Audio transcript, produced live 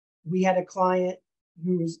we had a client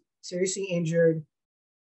who was seriously injured.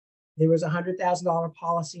 There was a $100,000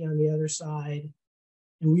 policy on the other side.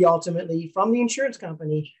 And we ultimately, from the insurance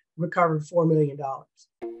company, recovered $4 million.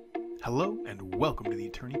 Hello and welcome to the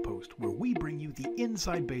Attorney Post, where we bring you the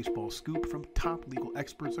inside baseball scoop from top legal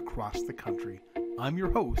experts across the country. I'm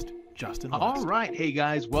your host, Justin West. All right. Hey,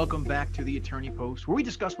 guys. Welcome back to the Attorney Post, where we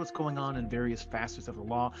discuss what's going on in various facets of the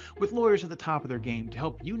law with lawyers at the top of their game to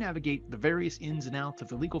help you navigate the various ins and outs of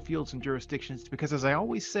the legal fields and jurisdictions. Because as I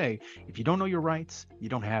always say, if you don't know your rights, you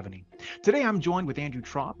don't have any. Today, I'm joined with Andrew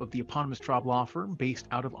Traub of the eponymous Traub Law Firm based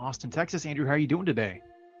out of Austin, Texas. Andrew, how are you doing today?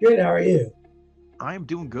 Good. How are you? I'm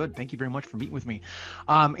doing good. Thank you very much for meeting with me.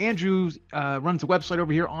 Andrew runs a website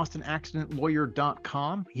over here,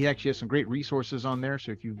 austinaccidentlawyer.com. He actually has some great resources on there.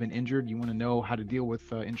 So if you've been injured, you want to know how to deal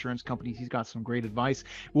with insurance companies, he's got some great advice.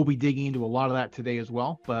 We'll be digging into a lot of that today as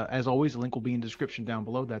well. But as always, the link will be in the description down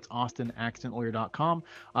below. That's austinaccidentlawyer.com.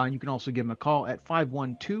 You can also give him a call at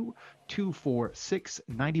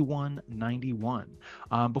 512-246-9191.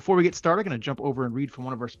 Before we get started, I'm going to jump over and read from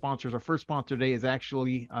one of our sponsors. Our first sponsor today is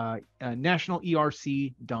actually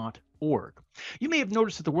nationalerc.org. You may have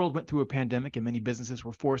noticed that the world went through a pandemic and many businesses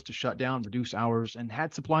were forced to shut down, reduce hours, and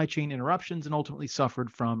had supply chain interruptions and ultimately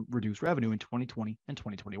suffered from reduced revenue in 2020 and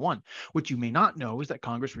 2021. What you may not know is that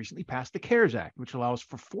Congress recently passed the CARES Act, which allows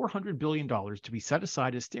for $400 billion to be set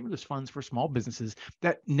aside as stimulus funds for small businesses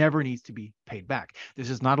that never needs to be paid back. This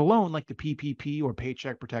is not a loan like the PPP or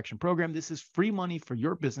Paycheck Protection Program. This is free money for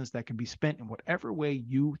your business that can be spent in whatever way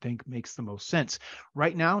you think makes the most sense.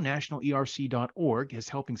 Right now, nationalerc.org is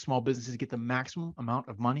helping small businesses get the maximum amount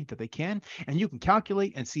of money that they can, and you can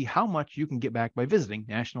calculate and see how much you can get back by visiting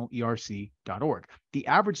nationalerc.org. The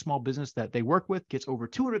average small business that they work with gets over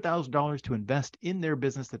 $200,000 to invest in their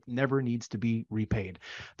business that never needs to be repaid.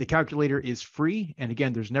 The calculator is free, and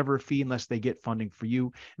again, there's never a fee unless they get funding for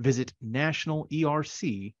you. Visit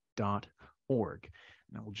nationalerc.org.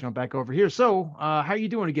 Now we'll jump back over here. So how are you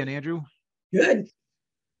doing again, Andrew? Good.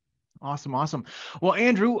 Awesome. Well,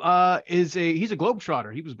 Andrew he's a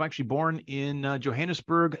globetrotter. He was actually born in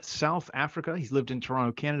Johannesburg, South Africa. He's lived in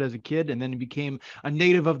Toronto, Canada as a kid, and then he became a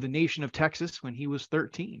native of the nation of Texas when he was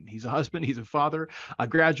 13. He's a husband, he's a father, a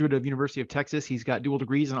graduate of University of Texas. He's got dual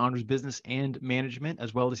degrees in honors business and management,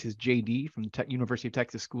 as well as his JD from the University of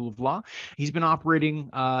Texas School of Law. He's been operating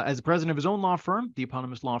as the president of his own law firm, the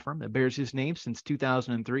eponymous law firm that bears his name, since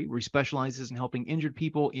 2003, where he specializes in helping injured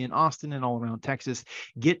people in Austin and all around Texas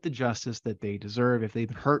get the justice that they deserve if they've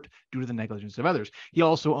been hurt due to the negligence of others. He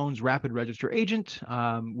also owns Rapid Register Agent,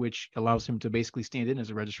 which allows him to basically stand in as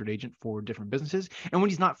a registered agent for different businesses. And when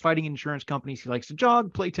he's not fighting insurance companies, he likes to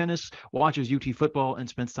jog, play tennis, watches UT football, and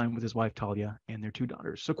spends time with his wife, Talia, and their two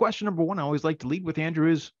daughters. So question number one I always like to lead with, Andrew,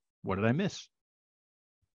 is what did I miss?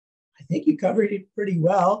 I think you covered it pretty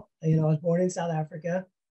well. I was born in South Africa.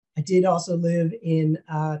 I did also live in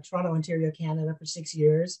Toronto, Ontario, Canada for 6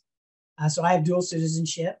 years. So I have dual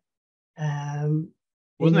citizenship.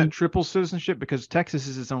 Wasn't that triple citizenship? Because Texas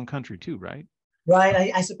is its own country too, right?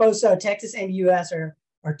 Right. I suppose so. Texas and US are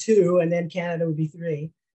two, and then Canada would be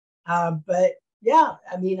three. But yeah,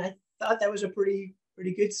 I thought that was a pretty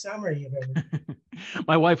good summary of everything.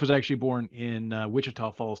 My wife was actually born in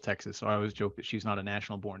Wichita Falls, Texas. So I always joke that she's not a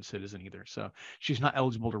national born citizen either. So she's not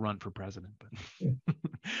eligible to run for president. But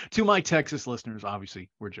to my Texas listeners, obviously,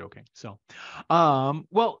 we're joking. So,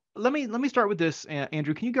 well, let me start with this,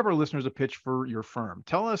 Andrew. Can you give our listeners a pitch for your firm?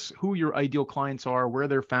 Tell us who your ideal clients are, where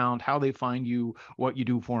they're found, how they find you, what you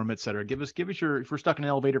do for them, et cetera. Give us your, if we're stuck in an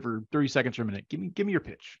elevator for 30 seconds or a minute, give me your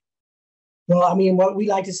pitch. Well, what we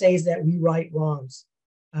like to say is that we right wrongs.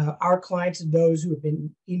 Our clients are those who have been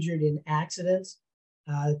injured in accidents,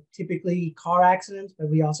 typically car accidents, but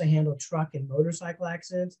we also handle truck and motorcycle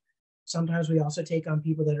accidents. Sometimes we also take on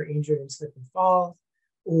people that are injured in slip and falls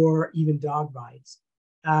or even dog bites.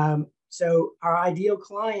 So our ideal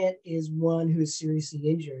client is one who is seriously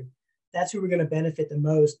injured. That's who we're going to benefit the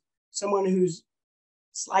most. Someone who's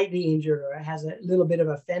slightly injured or has a little bit of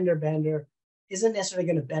a fender bender isn't necessarily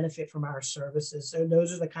going to benefit from our services. So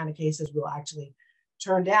those are the kind of cases we'll actually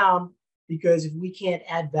turn down, because if we can't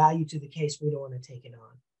add value to the case, we don't want to take it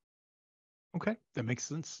on. Okay, that makes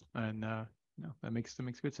sense. And no, that makes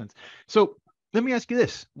good sense. So let me ask you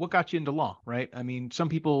this. What got you into law, right? Some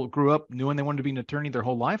people grew up knowing they wanted to be an attorney their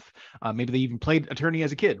whole life. Maybe they even played attorney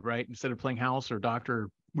as a kid, right? Instead of playing house or doctor or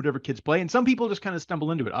whatever kids play. And some people just kind of stumble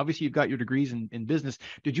into it. Obviously, you've got your degrees in business.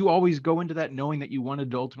 Did you always go into that knowing that you wanted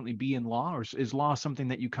to ultimately be in law, or is law something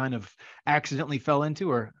that you kind of accidentally fell into,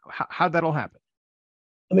 or how'd that all happen?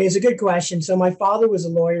 It's a good question. So my father was a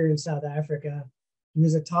lawyer in South Africa. He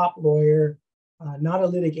was a top lawyer. not a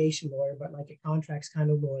litigation lawyer, but like a contracts kind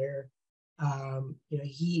of lawyer.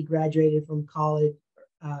 He graduated from college,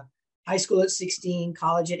 high school at 16,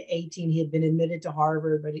 college at 18. He had been admitted to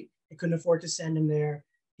Harvard, but they couldn't afford to send him there.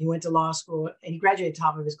 He went to law school and he graduated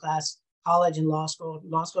top of his class, college and law school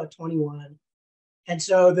at 21. And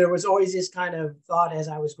so there was always this kind of thought as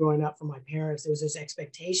I was growing up from my parents, there was this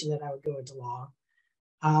expectation that I would go into law.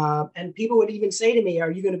 And people would even say to me, are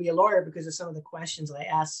you going to be a lawyer? Because of some of the questions I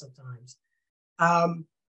asked sometimes.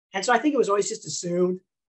 And so I think it was always just assumed.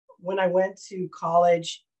 When I went to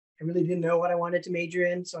college, I really didn't know what I wanted to major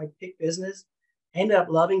in. So I picked business. I ended up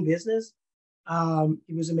loving business.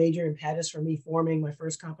 It was a major impetus for me forming my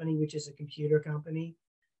first company, which is a computer company.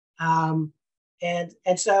 And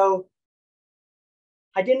so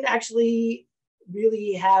I didn't actually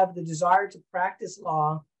really have the desire to practice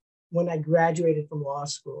law when I graduated from law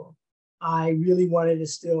school. I really wanted to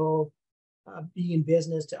still be in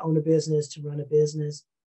business, to own a business, to run a business.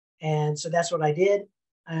 And so that's what I did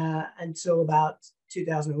until about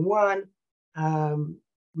 2001.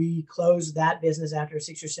 We closed that business after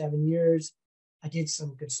 6 or 7 years. I did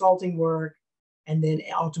some consulting work and then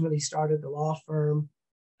ultimately started the law firm.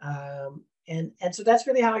 And so that's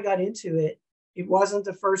really how I got into it. It wasn't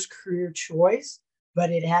the first career choice, but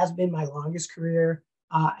it has been my longest career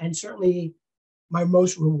and certainly my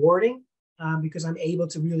most rewarding because I'm able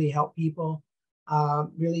to really help people,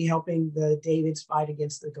 really helping the Davids fight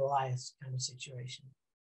against the Goliaths kind of situation.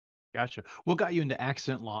 Gotcha. What got you into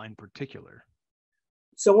accident law in particular?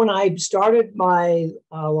 So when I started my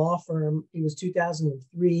law firm, it was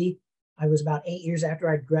 2003. I was about 8 years after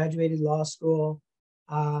I graduated law school.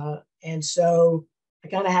 And so I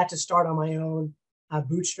kind of had to start on my own,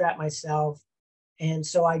 bootstrap myself. And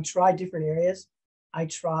so I tried different areas. I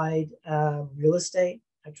tried real estate.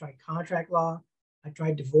 I tried contract law. I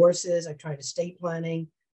tried divorces. I tried estate planning.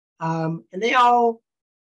 And they all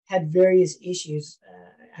had various issues,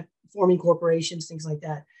 forming corporations, things like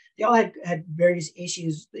that. They all had various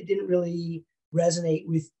issues that didn't really resonate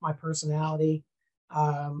with my personality.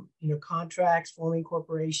 Contracts, forming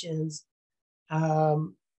corporations. I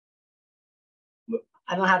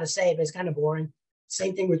don't know how to say it, but it's kind of boring.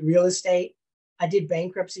 Same thing with real estate. I did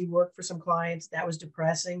bankruptcy work for some clients. That was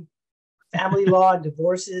depressing. Family law and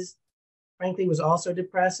divorces, frankly, was also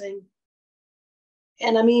depressing.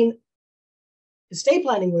 And I mean, estate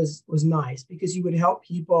planning was nice because you would help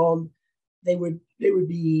people. They would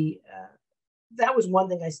be, that was one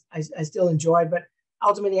thing I still enjoyed, but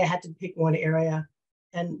ultimately I had to pick one area.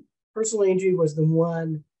 And personal injury was the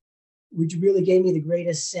one which really gave me the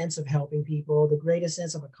greatest sense of helping people, the greatest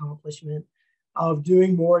sense of accomplishment, of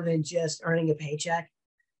doing more than just earning a paycheck.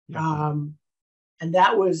 Yeah. And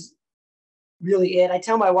that was really it. I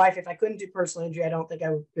tell my wife, if I couldn't do personal injury, I don't think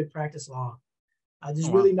I could practice law. There's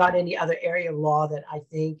really not any other area of law that I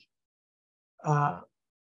think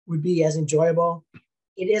would be as enjoyable.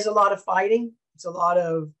 It is a lot of fighting. It's a lot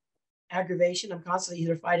of aggravation. I'm constantly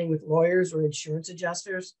either fighting with lawyers or insurance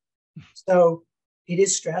adjusters. So it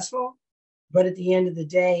is stressful, but at the end of the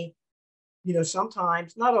day,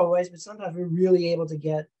 sometimes, not always, but sometimes we're really able to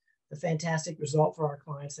get the fantastic result for our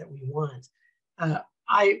clients that we want.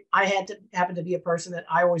 I happen to be a person that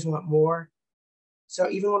I always want more. So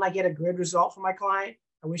even when I get a good result for my client,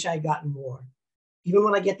 I wish I had gotten more. Even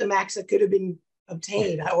when I get the max that could have been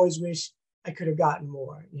obtained, I always wish I could have gotten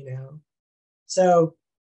more, So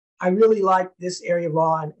I really like this area of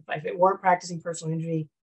law. And if it weren't practicing personal injury,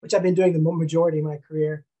 which I've been doing the majority of my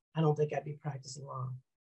career, I don't think I'd be practicing law.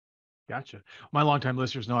 Gotcha. My longtime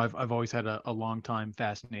listeners know I've always had a long time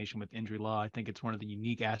fascination with injury law. I think it's one of the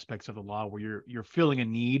unique aspects of the law where you're filling a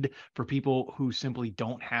need for people who simply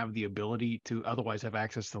don't have the ability to otherwise have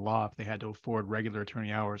access to law if they had to afford regular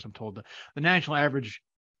attorney hours. I'm told the national average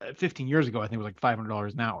 15 years ago, I think it was like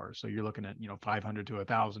 $500 an hour. So you're looking at, 500 to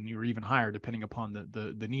 1,000, you're even higher depending upon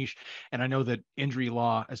the niche. And I know that injury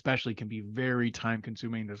law especially can be very time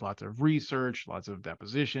consuming. There's lots of research, lots of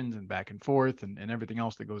depositions and back and forth and everything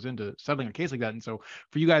else that goes into settling a case like that. And so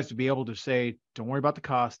for you guys to be able to say, don't worry about the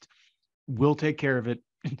cost, we'll take care of it.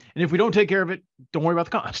 And if we don't take care of it, don't worry about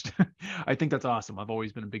the cost. I think that's awesome. I've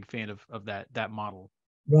always been a big fan of that model.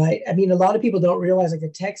 Right. I mean, a lot of people don't realize, like the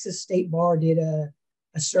Texas State Bar did a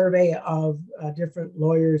survey of different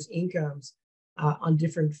lawyers' incomes on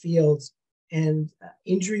different fields, and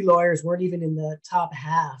injury lawyers weren't even in the top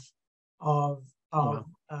half of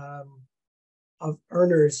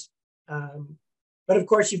earners. But of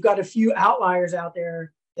course, you've got a few outliers out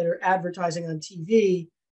there that are advertising on TV,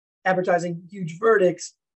 advertising huge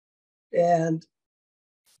verdicts, and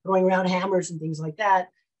throwing around hammers and things like that.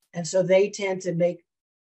 And so they tend to make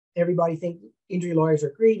everybody think injury lawyers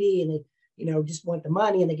are greedy, and just want the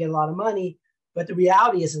money and they get a lot of money. But the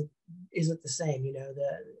reality isn't the same.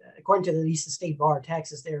 According to at least the State Bar of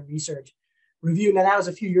Texas, their research review. Now that was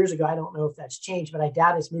a few years ago. I don't know if that's changed, but I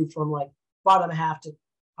doubt it's moved from like bottom half to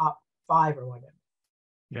top 5 or whatever.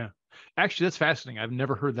 Yeah. Actually, that's fascinating. I've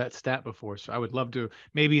never heard that stat before. So I would love to,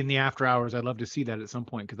 maybe in the after hours, I'd love to see that at some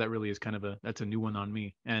point, because that really is that's a new one on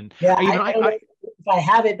me. And yeah, I don't know if I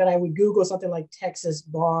have it, but I would Google something like Texas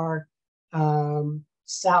Bar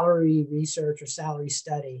salary research or salary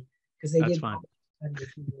study, because they did. Fine.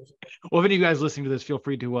 Well, if any of you guys listening to this, feel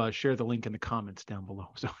free to share the link in the comments down below.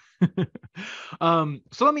 So,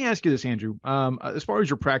 so let me ask you this, Andrew. As far as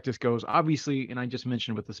your practice goes, obviously, and I just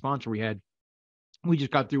mentioned with the sponsor we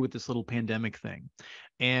just got through with this little pandemic thing.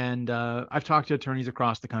 And I've talked to attorneys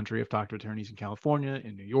across the country. I've talked to attorneys in California,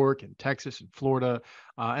 in New York, in Texas, in Florida,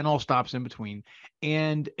 and all stops in between.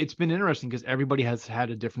 And it's been interesting because everybody has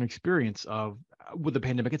had a different experience with the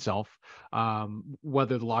pandemic itself,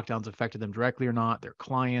 whether the lockdowns affected them directly or not, their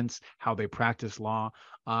clients, how they practice law.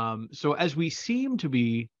 So as we seem to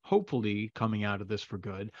be hopefully coming out of this for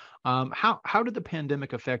good, how did the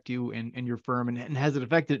pandemic affect you and your firm, and has it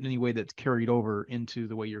affected in any way that's carried over into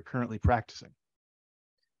the way you're currently practicing?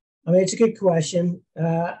 I mean, it's a good question.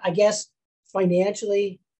 I guess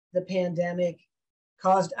financially, the pandemic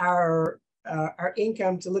caused our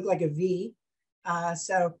income to look like a V.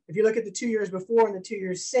 So if you look at the 2 years before and the 2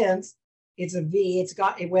 years since, it's a V.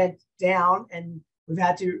 It went down, and we've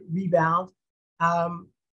had to rebound.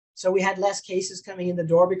 So we had less cases coming in the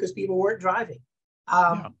door because people weren't driving,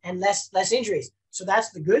 and less injuries. So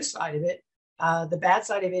that's the good side of it. The bad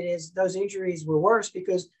side of it is those injuries were worse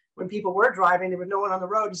because when people were driving, there was no one on the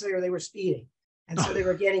road, and so they were speeding, and so they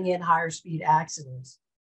were getting in higher speed accidents.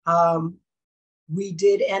 We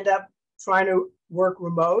did end up trying to work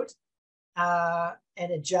remote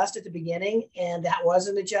and adjust at the beginning, and that was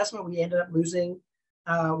an adjustment. We ended up losing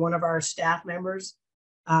one of our staff members,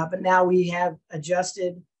 but now we have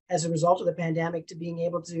adjusted as a result of the pandemic to being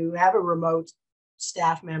able to have a remote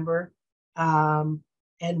staff member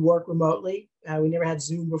and work remotely. We never had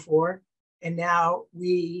Zoom before, and now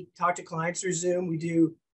we talk to clients through Zoom. We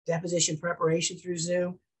do deposition preparation through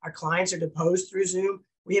Zoom. Our clients are deposed through Zoom.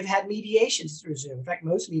 We have had mediations through Zoom. In fact,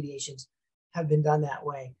 most mediations have been done that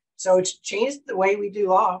way. So it's changed the way we do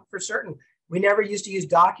law for certain. We never used to use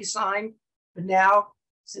DocuSign, but now,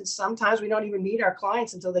 since sometimes we don't even meet our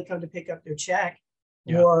clients until they come to pick up their check,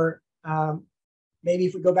 or maybe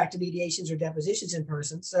if we go back to mediations or depositions in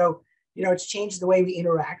person. So, it's changed the way we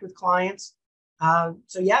interact with clients.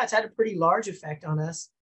 So yeah, it's had a pretty large effect on us.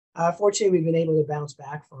 Fortunately, we've been able to bounce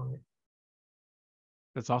back from it.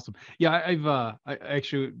 That's awesome. Yeah, I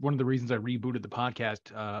actually, one of the reasons I rebooted the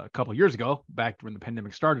podcast a couple of years ago, back when the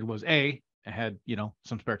pandemic started, was A, I had,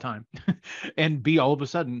 some spare time, and B, all of a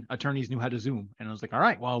sudden attorneys knew how to Zoom, and I was like, all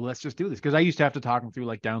right, well, let's just do this. Because I used to have to talk them through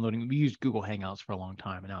like downloading. We used Google Hangouts for a long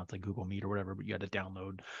time, and now it's like Google Meet or whatever, but you had to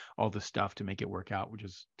download all this stuff to make it work out, which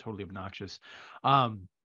is totally obnoxious.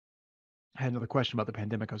 I had another question about the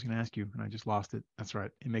pandemic I was going to ask you, and I just lost it. That's right.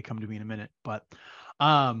 It may come to me in a minute, but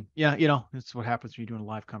yeah, it's what happens when you're doing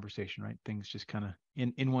a live conversation, right? Things just kind of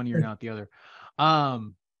in one ear and out the other.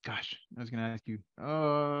 Gosh, I was going to ask you.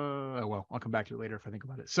 Well, I'll come back to it later if I think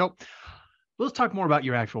about it. So let's talk more about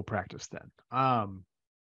your actual practice then.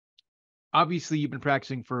 Obviously, you've been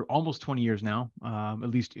practicing for almost 20 years now, at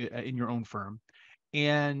least in your own firm,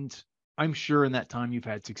 and I'm sure in that time you've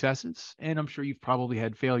had successes, and I'm sure you've probably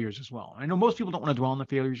had failures as well. I know most people don't want to dwell on the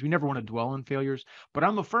failures. We never want to dwell on failures, but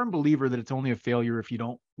I'm a firm believer that it's only a failure if you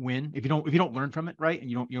don't win, if you don't learn from it, right?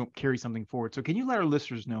 And you don't carry something forward. So can you let our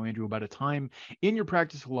listeners know, Andrew, about a time in your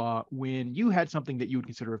practice of law when you had something that you would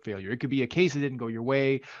consider a failure? It could be a case that didn't go your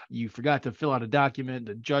way. You forgot to fill out a document.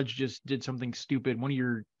 The judge just did something stupid. One of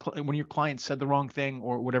your clients said the wrong thing,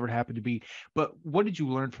 or whatever it happened to be. But what did you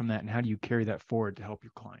learn from that, and how do you carry that forward to help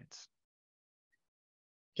your clients?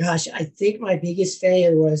 Gosh, I think my biggest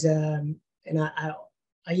failure was, and I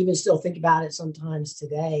even still think about it sometimes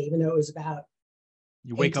today, even though it was about.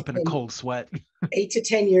 You wake up in a cold sweat. 8 to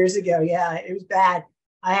 10 years ago. Yeah, it was bad.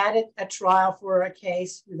 I had a trial for a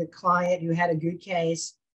case with a client who had a good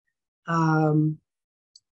case.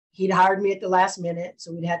 He'd hired me at the last minute,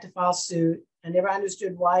 so we'd had to file suit. I never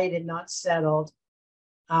understood why it had not settled.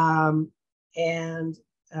 They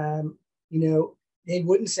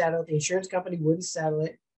wouldn't settle it. The insurance company wouldn't settle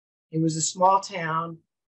it. It was a small town.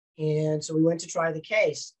 And so we went to try the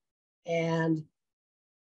case. And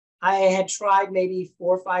I had tried maybe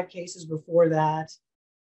 4 or 5 cases before that.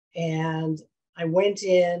 And I went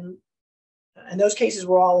in, and those cases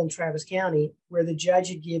were all in Travis County, where the judge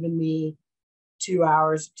had given me 2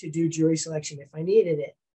 hours to do jury selection if I needed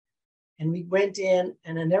it. And we went in,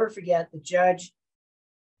 and I never forget, the judge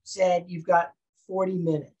said, you've got 40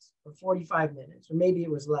 minutes or 45 minutes, or maybe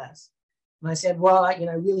it was less. And I said, well, I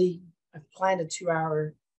planned a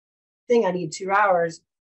 2-hour thing. I need 2 hours.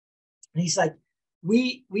 And he's like,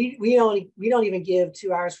 we don't even give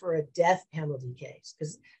 2 hours for a death penalty case,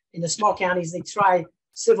 because in the small counties, they try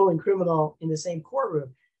civil and criminal in the same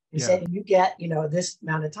courtroom. He said, you get, this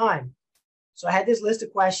amount of time. So I had this list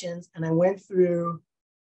of questions, and I went through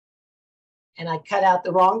and I cut out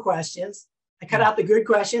the wrong questions. I cut out the good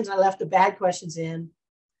questions. I left the bad questions in.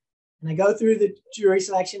 And I go through the jury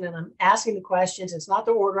selection, and I'm asking the questions. It's not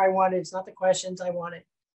the order I wanted. It's not the questions I wanted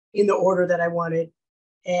in the order that I wanted.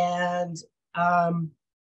 And at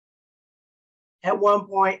one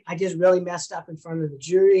point, I just really messed up in front of the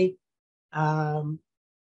jury. In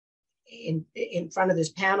front of this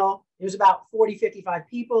panel, there was about 40, 55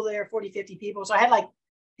 people there, 40, 50 people. So I had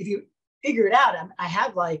if you figure it out, I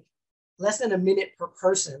had less than a minute per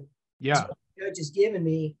person. Yeah. The judge has given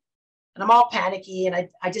me, and I'm all panicky, and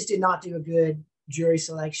I just did not do a good jury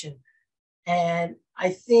selection. And I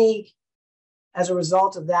think as a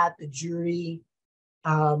result of that, the jury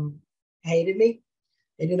hated me.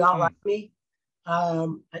 They did not like me.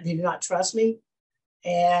 They did not trust me.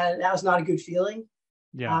 And that was not a good feeling.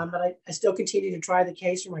 Yeah. But I still continued to try the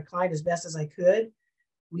case for my client as best as I could.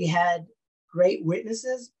 We had great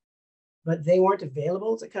witnesses, but they weren't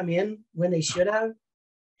available to come in when they should have.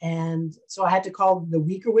 And so I had to call the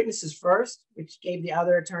weaker witnesses first, which gave the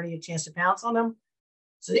other attorney a chance to pounce on them.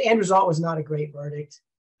 So the end result was not a great verdict.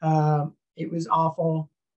 It was awful.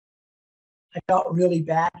 I felt really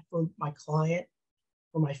bad for my client,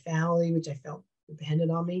 for my family, which I felt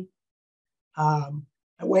dependent on me. I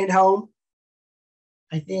went home.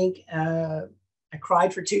 I think I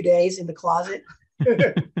cried for 2 days in the closet.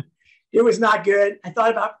 It was not good. I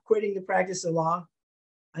thought about quitting the practice of law.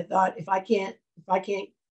 I thought, if I can't,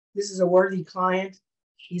 this is a worthy client.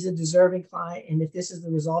 He's a deserving client. And if this is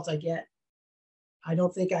the results I get, I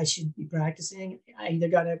don't think I should be practicing. I either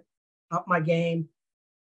got to up my game,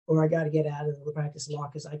 or I got to get out of the practice of law,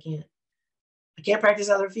 because I can't practice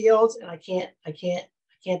other fields, and I can't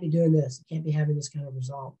be doing this. I can't be having this kind of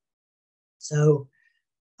result. So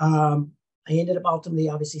I ended up ultimately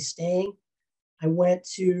obviously staying. I went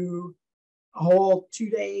to a whole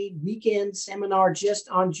 2-day weekend seminar just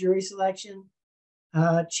on jury selection,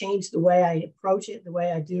 changed the way I approach it, the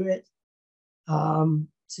way I do it,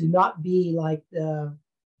 to not be like the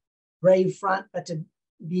brave front, but to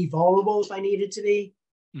be vulnerable if I needed to be,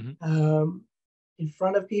 in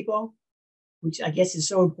front of people, which I guess is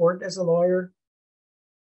so important as a lawyer.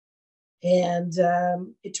 And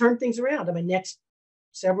it turned things around. My next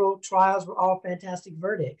several trials were all fantastic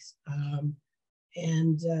verdicts.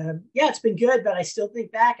 It's been good, but I still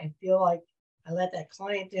think back, I feel like I let that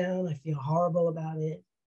client down. I feel horrible about it.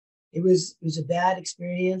 It was a bad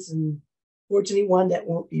experience, and fortunately one that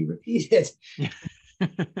won't be repeated.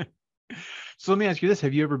 So let me ask you this.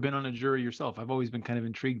 Have you ever been on a jury yourself? I've always been kind of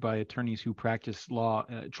intrigued by attorneys who practice law,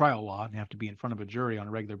 trial law, and have to be in front of a jury on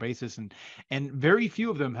a regular basis. And very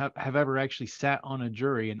few of them have ever actually sat on a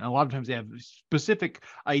jury. And a lot of times they have specific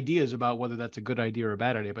ideas about whether that's a good idea or a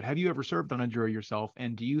bad idea. But have you ever served on a jury yourself?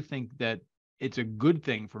 And do you think that it's a good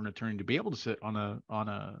thing for an attorney to be able to sit on a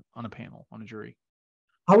panel, on a jury?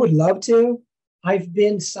 I would love to. I've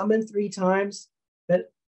been summoned 3 times,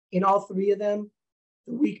 but in all 3 of them,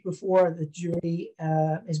 the week before, the jury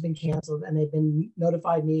has been canceled, and they've been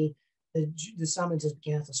notified me that the summons has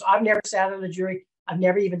been canceled. So I've never sat on a jury. I've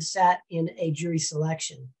never even sat in a jury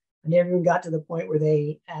selection. I never even got to the point where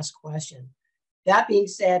they ask questions. That being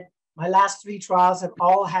said, my last 3 trials have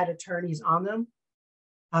all had attorneys on them.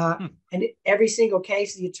 And every single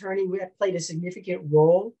case, the attorney played a significant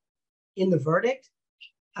role in the verdict.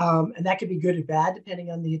 And that could be good or bad, depending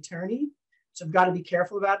on the attorney. So I've got to be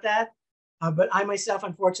careful about that. But I myself,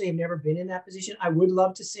 unfortunately, have never been in that position. I would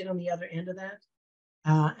love to sit on the other end of that,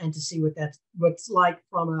 and to see what's like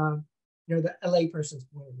from the layperson's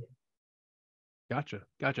point of view. Gotcha.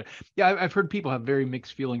 Yeah, I've heard people have very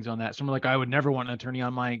mixed feelings on that. Some are like, I would never want an attorney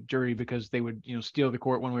on my jury because they would, steal the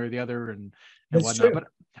court one way or the other and whatnot. True. But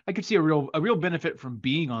I could see a real benefit from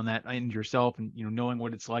being on that end yourself, and knowing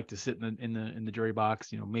what it's like to sit in the jury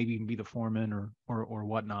box. Maybe even be the foreman or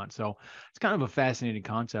whatnot. So it's kind of a fascinating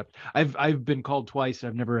concept. I've been called twice.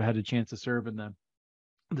 I've never had a chance to serve in them.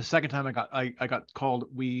 The second time I got called,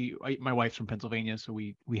 my wife's from Pennsylvania, so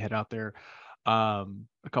we head out there.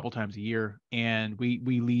 a couple times a year, and we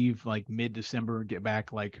leave like mid-December and get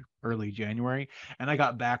back like early January. And I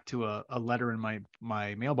got back to a letter in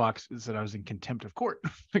my mailbox that said I was in contempt of court.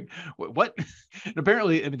 Like, what? And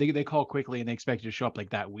apparently, I mean, they call quickly and they expect you to show up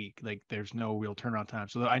like that week. Like there's no real turnaround time.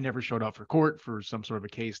 So I never showed up for court for some sort of a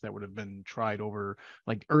case that would have been tried over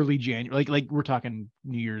like early January, like we're talking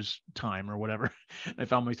New Year's time or whatever. I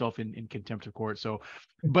found myself in contempt of court. So,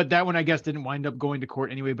 but that one I guess didn't wind up going to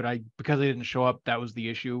court anyway. But because I didn't show up, that was the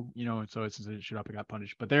issue, you know. And so since I didn't show up, I got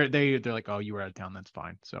punished. But they're like, oh, you were out of town, that's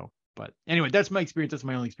fine. So, but anyway, that's my experience. That's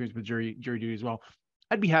my only experience with jury duty as well.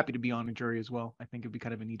 I'd be happy to be on a jury as well. I think it'd be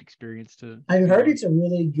kind of a neat experience to. I've heard it's a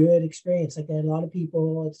really good experience. Like a lot of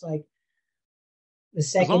people, it's like the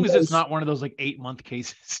second. As long as it's not one of those like 8-month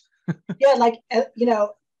cases. Yeah, like you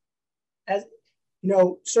know, as you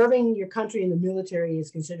know, serving your country in the military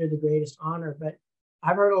is considered the greatest honor. But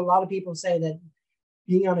I've heard a lot of people say that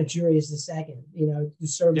being on a jury is the second. You know, to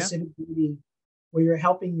serve a civic duty where you're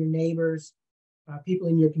helping your neighbors, people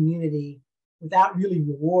in your community without really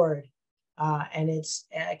reward. And it's,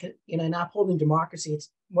 you know, not upholding democracy. It's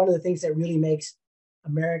one of the things that really makes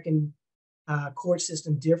American court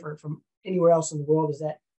system different from anywhere else in the world is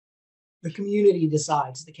that the community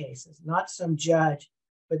decides the cases, not some judge,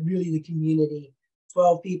 but really the community.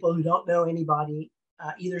 12 people who don't know anybody,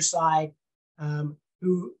 either side,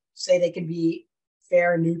 who say they can be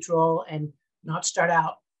fair and neutral and not start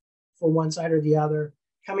out for one side or the other,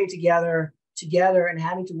 coming together and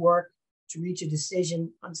having to work to reach a decision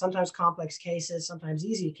on sometimes complex cases, sometimes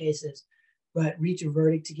easy cases, but reach a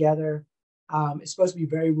verdict together. It's supposed to be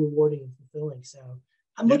very rewarding and fulfilling. So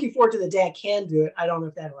I'm looking forward to the day I can do it. I don't know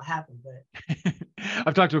if that will happen, but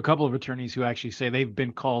I've talked to a couple of attorneys who actually say they've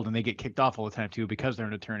been called and they get kicked off all the time too because they're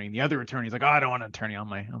an attorney. And the other attorney's like, oh, I don't want an attorney on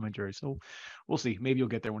my jury. So we'll see. Maybe you'll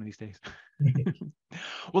get there one of these days.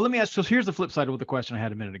 Well, let me ask. So here's the flip side of the question I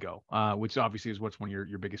had a minute ago, which obviously is what's one of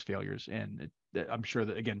your biggest failures. And I'm sure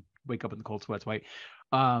that, again, wake up in the cold sweats, right?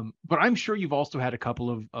 But I'm sure you've also had a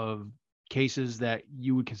couple of cases that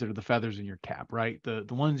you would consider the feathers in your cap, right? The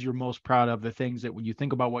ones you're most proud of, the things that when you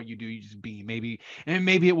think about what you do, you just be maybe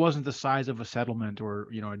it wasn't the size of a settlement or,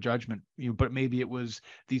 you know, a judgment, you know, but maybe it was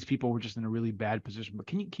these people were just in a really bad position. But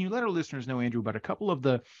can you let our listeners know, Andrew, about a couple of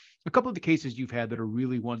the cases you've had that are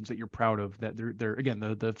really ones that you're proud of, that they're again,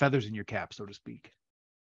 the feathers in your cap, so to speak?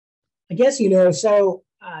 I guess, you know, so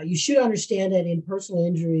you should understand that in personal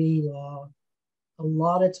injury law, a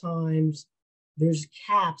lot of times there's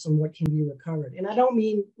caps on what can be recovered. And I don't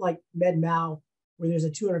mean like med mal, where there's a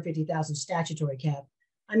 $250,000 statutory cap.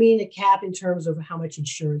 I mean a cap in terms of how much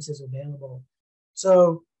insurance is available.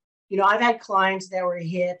 So, you know, I've had clients that were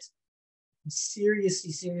hit,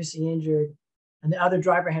 seriously injured, and the other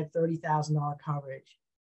driver had $30,000 coverage.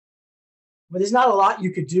 But there's not a lot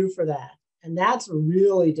you could do for that. And that's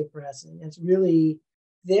really depressing. It's really,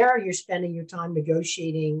 there you're spending your time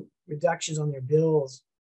negotiating reductions on their bills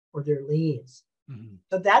or their liens. Mm-hmm.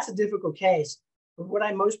 So that's a difficult case. But what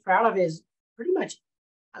I'm most proud of is pretty much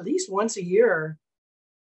at least once a year,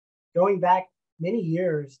 going back many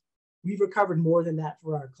years, we've recovered more than that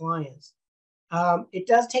for our clients. It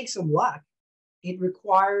does take some luck. It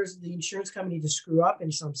requires the insurance company to screw up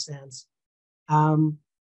in some sense.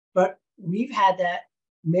 But we've had that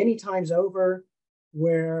many times over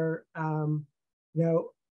where, you know,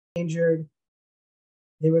 injured,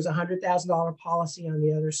 there was a $100,000 policy on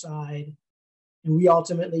the other side. And we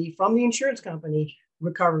ultimately, from the insurance company,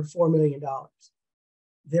 recovered $4 million.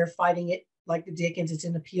 They're fighting it like the Dickens. It's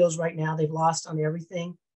in appeals right now. They've lost on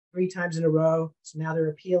everything 3 times in a row. So now they're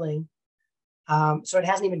appealing. So it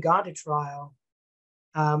hasn't even gone to trial.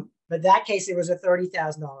 But that case, there was a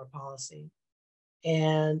 $30,000 policy.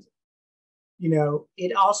 And, you know,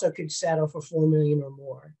 it also could settle for $4 million or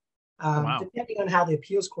more, wow, depending on how the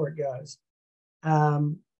appeals court goes.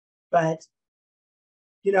 But,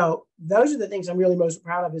 you know, those are the things I'm really most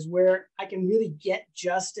proud of, is where I can really get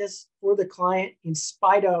justice for the client in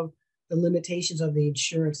spite of the limitations of the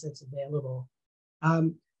insurance that's available.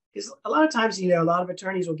 Because a lot of times, you know, a lot of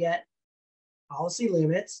attorneys will get policy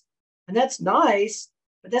limits, and that's nice,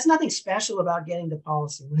 but that's nothing special about getting the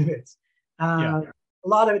policy limits. A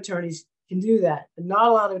lot of attorneys can do that, but not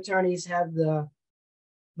a lot of attorneys have the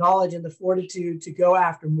knowledge and the fortitude to go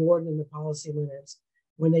after more than the policy limits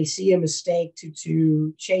when they see a mistake,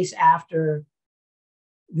 to chase after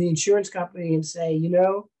the insurance company and say, you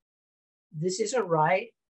know, this isn't right.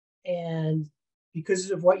 And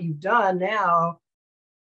because of what you've done now,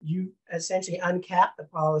 you essentially uncapped the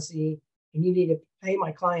policy and you need to pay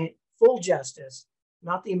my client full justice,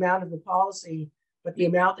 not the amount of the policy, but the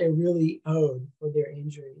amount they're really owed for their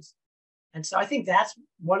injuries. And so I think that's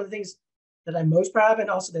one of the things that I'm most proud of, and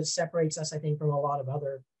also that separates us, I think, from a lot of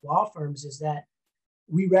other law firms, is that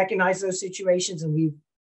we recognize those situations and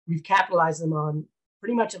we've capitalized them on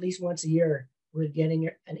pretty much at least once a year. We're getting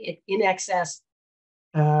an in excess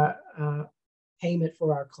payment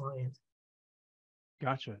for our client.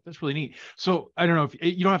 Gotcha. That's really neat. So I don't know if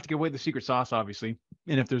you don't have to give away the secret sauce, obviously.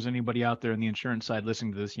 And if there's anybody out there on the insurance side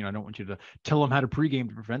listening to this, I don't want you to tell them how to pregame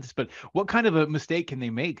to prevent this, but what kind of a mistake can they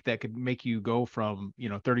make that could make you go from,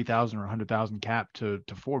 30,000 or 100,000 cap to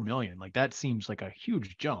 4 million? Like that seems like a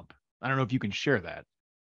huge jump. I don't know if you can share that.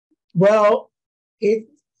 Well,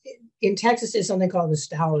 in Texas, there's something called the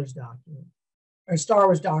Stowers Doctrine, or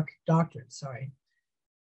Stowers Doctrine, sorry.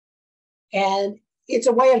 And it's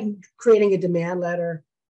a way of creating a demand letter.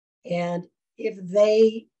 And if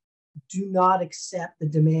they do not accept the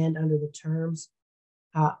demand under the terms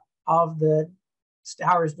of the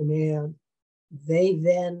Stowers demand, they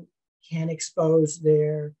then can expose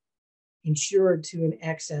their insured to an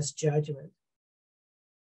excess judgment.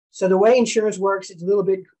 So the way insurance works, it's a little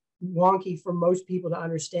bit wonky for most people to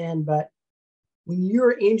understand, but when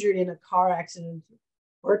you're injured in a car accident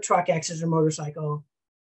or a truck accident or motorcycle,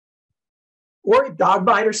 or a dog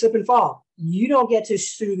bite or slip and fall, you don't get to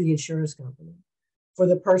sue the insurance company for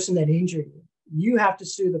the person that injured you. You have to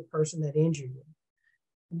sue the person that injured you.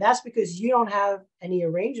 And that's because you don't have any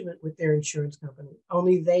arrangement with their insurance company.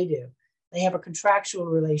 Only they do. They have a contractual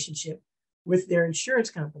relationship with their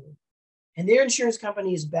insurance company. And their insurance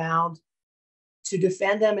company is bound to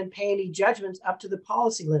defend them and pay any judgments up to the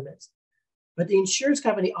policy limits. But the insurance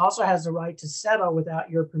company also has the right to settle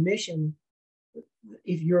without your permission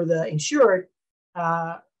if you're the insured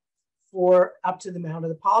for up to the amount of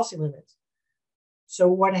the policy limits. So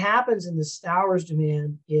what happens in the Stowers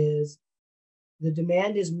demand is the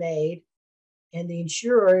demand is made and the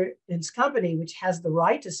insurance company, which has the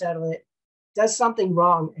right to settle it, does something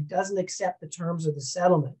wrong and doesn't accept the terms of the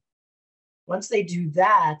settlement. Once they do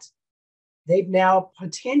that, they've now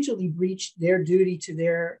potentially breached their duty to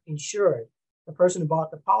their insured, the person who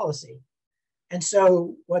bought the policy. And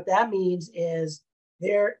so what that means is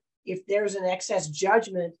if there's an excess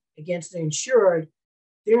judgment against the insured,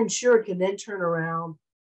 their insured can then turn around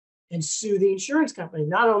and sue the insurance company,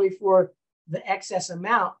 not only for the excess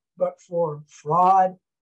amount, but for fraud,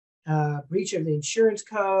 breach of the insurance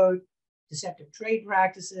code, deceptive trade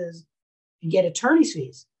practices, and get attorney's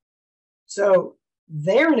fees. So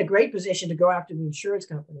they're in a great position to go after the insurance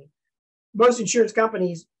company. Most insurance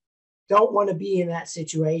companies don't want to be in that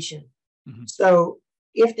situation. Mm-hmm. So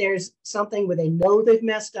if there's something where they know they've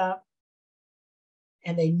messed up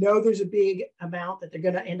and they know there's a big amount that they're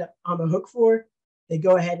going to end up on the hook for, they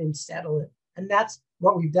go ahead and settle it. And that's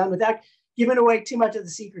what we've done without giving away too much of the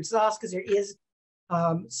secret sauce, because there is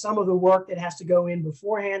some of the work that has to go in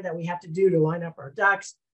beforehand that we have to do to line up our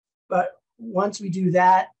ducks. But once we do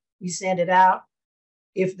that, we send it out.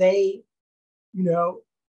 If they,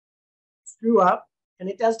 screw up, and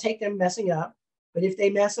it does take them messing up, but if they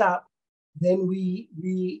mess up, then we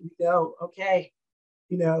know, okay,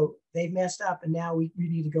 they've messed up, and now we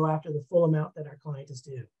need to go after the full amount that our client is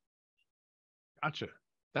due. Gotcha.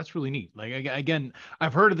 That's really neat. Like, again,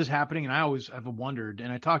 I've heard of this happening, and I always have wondered,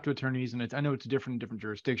 and I talk to attorneys, and I know it's different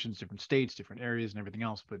jurisdictions, different states, different areas, and everything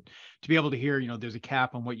else, but to be able to hear, there's a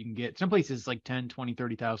cap on what you can get. Some places like $10,000,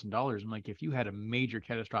 $20,000, $30,000. I'm like, if you had a major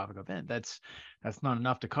catastrophic event, that's not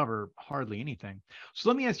enough to cover hardly anything. So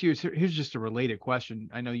let me ask you, here's just a related question.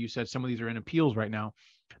 I know you said some of these are in appeals right now.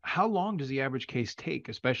 How long does the average case take,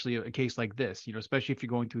 especially a case like this, especially if you're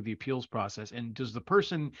going through the appeals process? And does the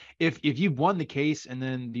person, if you've won the case and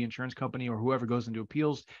then the insurance company or whoever goes into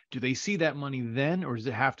appeals, do they see that money then, or does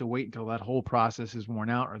it have to wait until that whole process is worn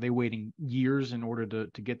out? Are they waiting years in order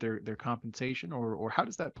to get their compensation, or how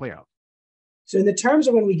does that play out? So in the terms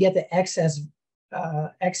of when we get the excess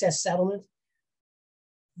settlement,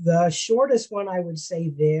 the shortest one I would say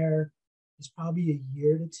there is probably a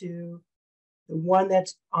year to two. The one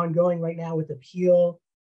that's ongoing right now with appeal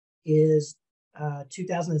is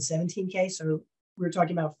 2017 case. So we're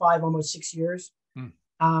talking about 5, almost 6 years.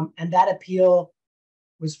 And that appeal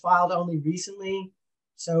was filed only recently.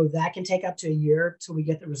 So that can take up to a year till we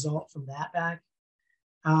get the result from that back.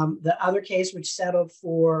 The other case, which settled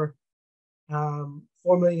for $4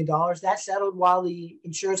 million, that settled while the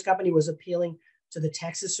insurance company was appealing to the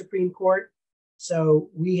Texas Supreme Court. So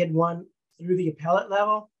we had won through the appellate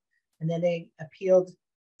level. And then they appealed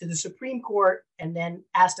to the Supreme Court and then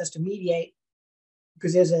asked us to mediate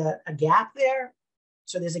because there's a gap there.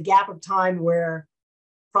 So there's a gap of time where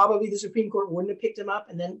probably the Supreme Court wouldn't have picked them up,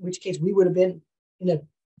 and then in which case we would have been in a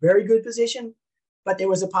very good position. But there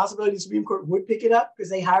was a possibility the Supreme Court would pick it up because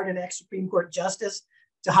they hired an ex-Supreme Court justice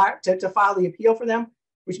to file the appeal for them,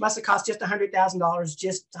 which must have cost just $100,000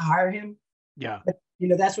 just to hire him. Yeah. But,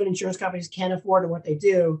 that's what insurance companies can't afford and what they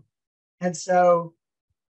do. And so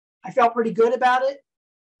I felt pretty good about it,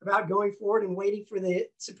 about going forward and waiting for the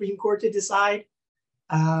Supreme Court to decide.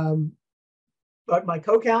 But my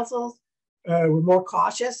co-counsels were more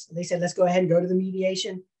cautious. They said, let's go ahead and go to the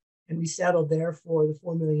mediation. And we settled there for the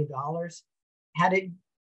 $4 million. Had it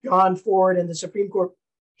gone forward and the Supreme Court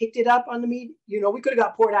picked it up on the meet, we could have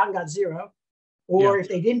got poured out and got zero. Or if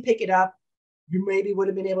they didn't pick it up, you maybe would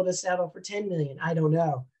have been able to settle for 10 million. I don't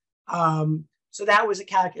know. So that was a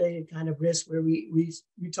calculated kind of risk where we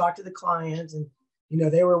talked to the clients and,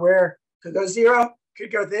 they were aware, could go zero, could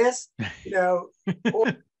go this,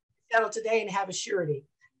 or settle today and have a surety.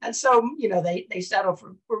 And so, they settled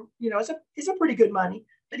for it's a pretty good money.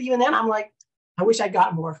 But even then I'm like, I wish I'd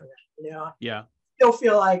gotten more for that, Yeah. Still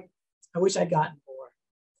feel like I wish I'd gotten more.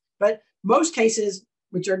 But most cases,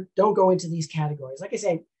 which don't go into these categories, like I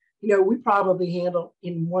say, we probably handle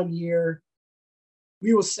in 1 year,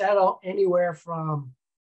 we will settle anywhere from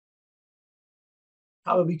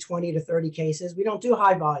probably 20 to 30 cases. We don't do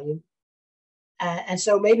high volume. And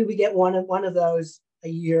so maybe we get one of those a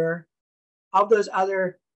year. Of those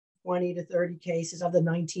other 20 to 30 cases, of the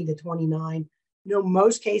 19 to 29,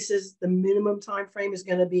 most cases, the minimum time frame is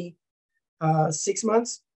going to be 6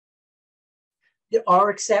 months. There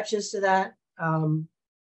are exceptions to that.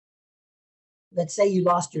 Let's say you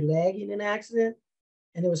lost your leg in an accident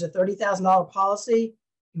and there was a $30,000 policy,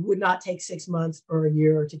 it would not take 6 months or a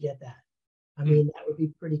year to get that. I mean, that would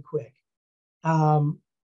be pretty quick.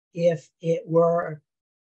 If it were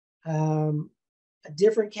a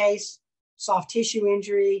different case, soft tissue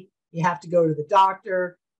injury, you have to go to the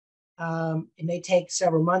doctor. It may take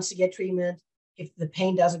several months to get treatment. If the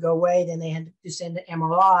pain doesn't go away, then they have to send an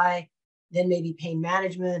MRI, then maybe pain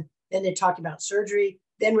management. Then they're talking about surgery.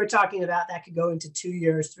 Then we're talking about that could go into 2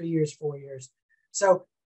 years, 3 years, 4 years. So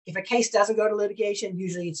if a case doesn't go to litigation,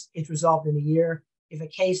 usually it's resolved in a year. If a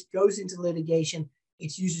case goes into litigation,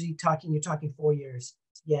 it's usually you're talking 4 years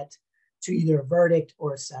to get to either a verdict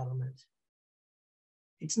or a settlement.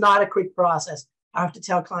 It's not a quick process. I have to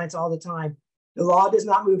tell clients all the time, the law does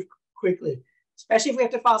not move quickly, especially if we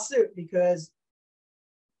have to file suit, because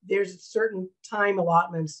there's certain time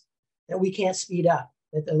allotments that we can't speed up.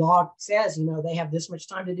 That the law says, they have this much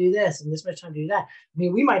time to do this and this much time to do that. I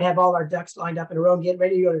mean, we might have all our ducks lined up in a row and get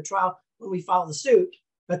ready to go to trial when we file the suit,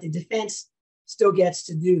 but the defense still gets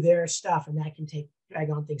to do their stuff, and that can drag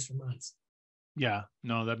on things for months. Yeah,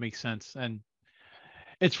 no, that makes sense. And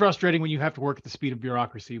it's frustrating when you have to work at the speed of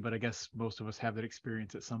bureaucracy, but I guess most of us have that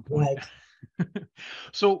experience at some point. Right.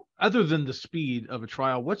 So other than the speed of a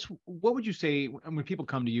trial, what would you say when people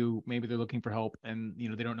come to you, maybe they're looking for help and,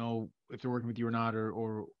 they don't know if they're working with you or not,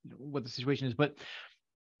 or what the situation is, but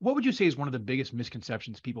what would you say is one of the biggest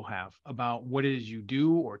misconceptions people have about what it is you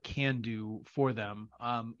do or can do for them?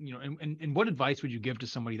 And what advice would you give to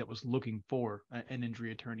somebody that was looking for an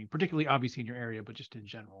injury attorney, particularly obviously in your area, but just in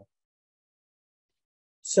general?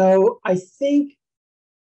 So I think,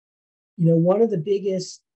 one of the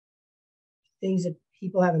biggest things that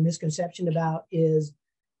people have a misconception about is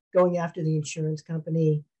going after the insurance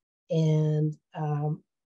company. And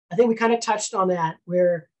I think we kind of touched on that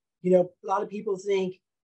where, a lot of people think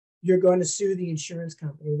you're going to sue the insurance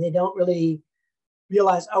company. They don't really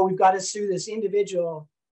realize, we've got to sue this individual.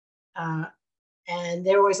 And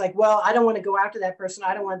they're always like, well, I don't want to go after that person.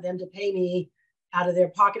 I don't want them to pay me out of their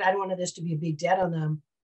pocket. I don't want this to be a big debt on them.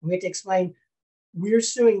 And we have to explain, we're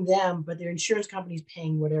suing them, but their insurance company is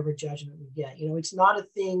paying whatever judgment we get. It's not a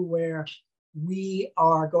thing where we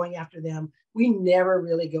are going after them. We never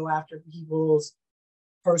really go after people's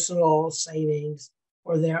personal savings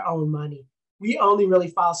or their own money. We only really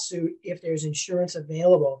file suit if there's insurance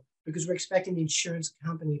available, because we're expecting the insurance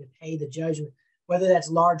company to pay the judgment, whether that's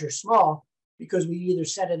large or small, because we either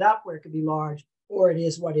set it up where it could be large or it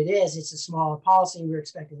is what it is. It's a smaller policy and we're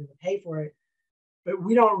expecting them to pay for it. But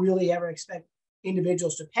we don't really ever expect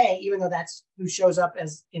individuals to pay, even though that's who shows up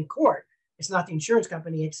as in court. It's not the insurance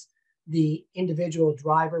company, it's the individual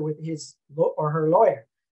driver with his or her lawyer.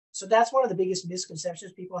 So that's one of the biggest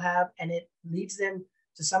misconceptions people have, and it leads them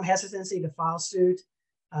to some hesitancy to file suit.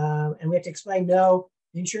 And we have to explain, no,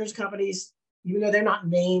 the insurance companies, even though they're not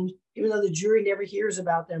named, even though the jury never hears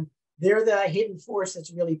about them, they're the hidden force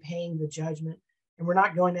that's really paying the judgment. And we're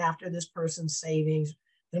not going after this person's savings.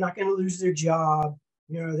 They're not going to lose their job.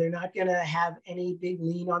 They're not going to have any big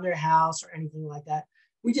lien on their house or anything like that.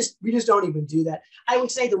 We just don't even do that. I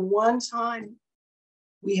would say the one time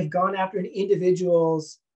we have gone after an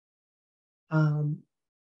individual's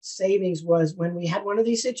savings was when we had one of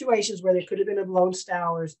these situations where there could have been a Lone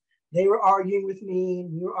Stowers. They were arguing with me,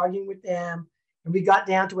 and we were arguing with them, and we got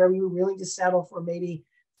down to where we were willing to settle for maybe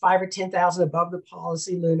 5 or 10,000 above the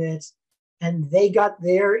policy limits, and they got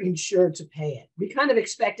their insured to pay it. We kind of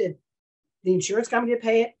expected the insurance company to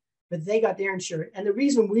pay it, but they got their insured. And the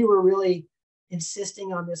reason we were really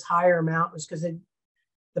insisting on this higher amount was because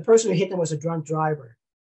the person who hit them was a drunk driver.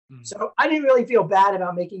 So I didn't really feel bad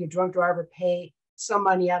about making a drunk driver pay some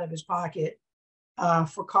money out of his pocket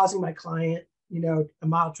for causing my client, a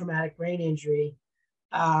mild traumatic brain injury.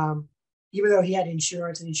 Even though he had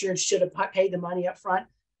insurance, and insurance should have paid the money up front.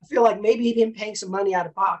 I feel like maybe him paying some money out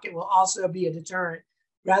of pocket will also be a deterrent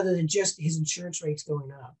rather than just his insurance rates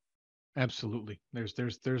going up. Absolutely.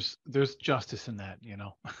 There's justice in that, Yeah.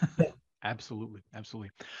 Absolutely.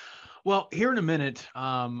 Well, here in a minute,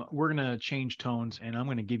 we're going to change tones, and I'm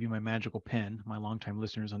going to give you my magical pen. My longtime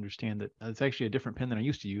listeners understand that it's actually a different pen than I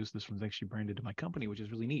used to use. This one's actually branded to my company, which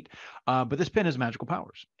is really neat. But this pen has magical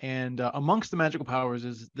powers. And amongst the magical powers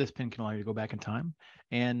is this pen can allow you to go back in time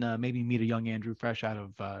and maybe meet a young Andrew fresh out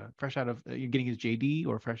of getting his JD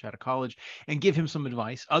or fresh out of college, and give him some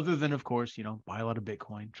advice other than, of course, buy a lot of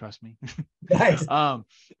Bitcoin. Trust me. Nice.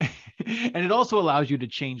 And it also allows you to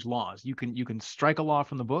change laws. You can strike a law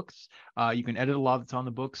from the books. You can edit a law that's on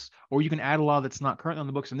the books, or you can add a law that's not currently on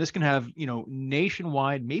the books. And this can have,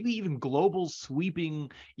 nationwide, maybe even global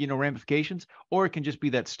sweeping, ramifications, or it can just be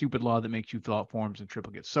that stupid law that makes you fill out forms in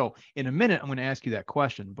triplicates. So in a minute, I'm going to ask you that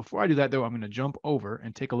question. Before I do that, though, I'm going to jump over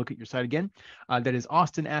and take a look at your site again. That is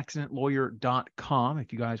austinaccidentlawyer.com.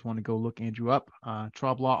 If you guys want to go look Andrew up,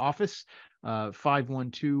 Traub Law Office,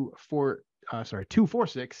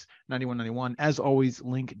 246-9191. As always,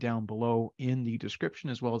 link down below in the description,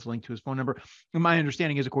 as well as a link to his phone number. And my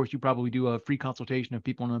understanding is, of course, you probably do a free consultation if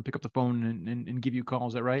people want to pick up the phone and give you a call.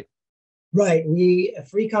 Is that right? Right. We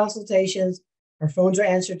free consultations. Our phones are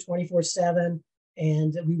answered 24/7,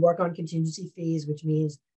 and we work on contingency fees, which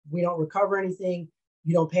means we don't recover anything.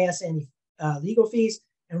 You don't pay us any legal fees,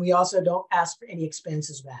 and we also don't ask for any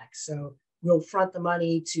expenses back. So we'll front the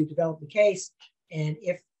money to develop the case, and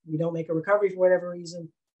if we don't make a recovery for whatever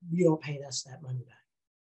reason, you don't pay us that money back.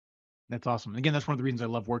 That's awesome. Again, that's one of the reasons I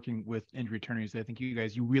love working with injury attorneys. I think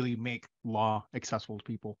you really make law accessible to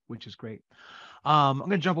people, which is great. I'm going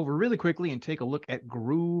to jump over really quickly and take a look at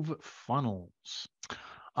Groove Funnels.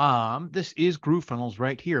 This is Groove Funnels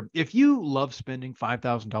right here. If you love spending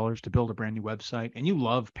 $5,000 to build a brand new website, and you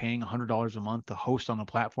love paying $100 a month to host on a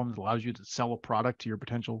platform that allows you to sell a product to your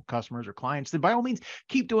potential customers or clients, then by all means,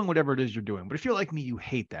 keep doing whatever it is you're doing. But if you're like me, you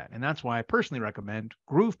hate that. And that's why I personally recommend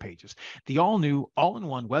Groove Pages, the all-new,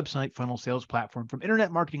 all-in-one website funnel sales platform from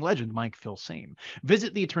internet marketing legend Mike Filsaime.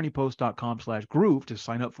 Visit theattorneypost.com/groove to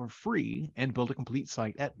sign up for free and build a complete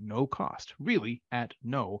site at no cost, really at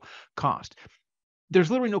no cost. There's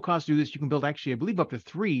literally no cost to do this. You can build actually, I believe, up to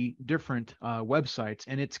 3 different websites,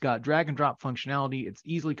 and it's got drag and drop functionality. It's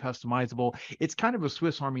easily customizable. It's kind of a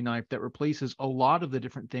Swiss Army knife that replaces a lot of the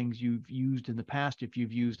different things you've used in the past. If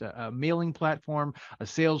you've used a mailing platform, a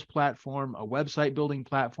sales platform, a website building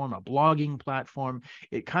platform, a blogging platform,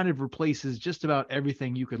 it kind of replaces just about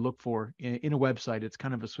everything you could look for in a website. It's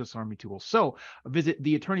kind of a Swiss Army tool. So visit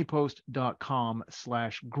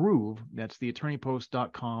theattorneypost.com/groove. That's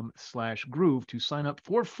theattorneypost.com/groove to sign up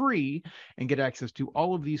for free and get access to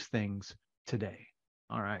all of these things today.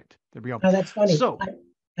 All right, there we go. Oh, that's funny. So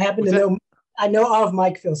I happen to know. I know of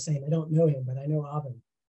Mike Filsaime. I don't know him, but I know of him.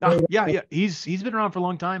 Yeah. He's been around for a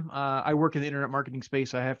long time. I work in the internet marketing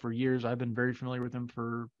space. I have for years. I've been very familiar with him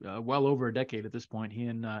for well over a decade at this point. He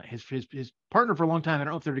and his partner for a long time. I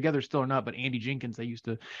don't know if they're together still or not, but Andy Jenkins, they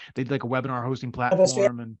did like a webinar hosting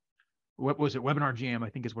platform, and what was it? Webinar Jam,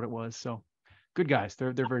 I think is what it was. So good guys.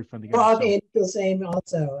 They're very friendly guys. Well, Andy Filsaime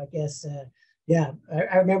also, I guess. Yeah,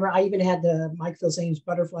 I remember I even had the Mike Filsaime's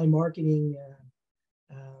butterfly marketing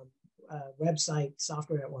website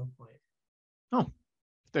software at one point. Oh,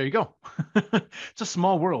 there you go. It's a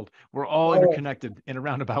small world. We're all interconnected in a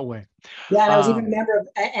roundabout way. Yeah, and I was even a member of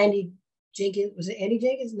Andy Jenkins. Was it Andy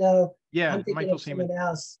Jenkins? No. Yeah, I'm thinking of someone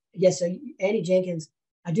else. Yes, so Andy Jenkins.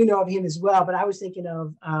 I do know of him as well, but I was thinking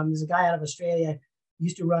of there's a guy out of Australia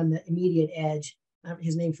used to run the Immediate Edge.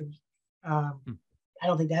 His name I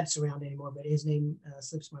don't think that's around anymore, but his name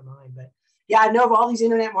slips my mind. But yeah, I know of all these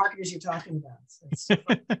internet marketers you're talking about. So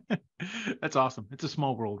that's awesome. It's a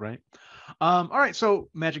small world, right? All right, so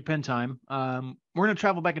Magic Pen time. We're going to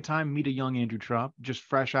travel back in time, meet a young Andrew Traub, just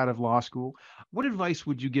fresh out of law school. What advice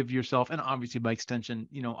would you give yourself, and obviously by extension,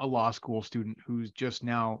 a law school student who's just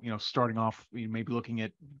now, starting off, maybe looking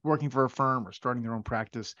at working for a firm or starting their own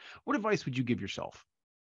practice? What advice would you give yourself?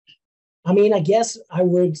 I mean, I guess I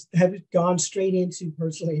would have gone straight into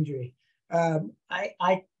personal injury.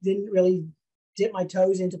 I didn't really dip my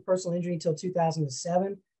toes into personal injury until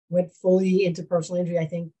 2007. Went fully into personal injury, I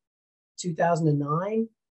think, 2009.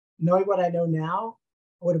 Knowing what I know now,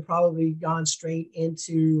 I would have probably gone straight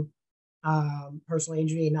into personal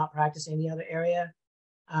injury and not practice any other area.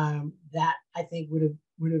 That I think would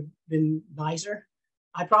have been nicer.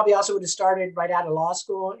 I probably also would have started right out of law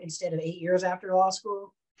school instead of 8 years after law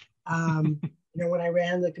school. When I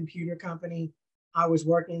ran the computer company, I was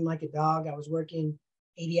working like a dog. I was working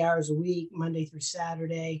 80 hours a week, Monday through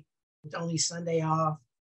Saturday, with only Sunday off.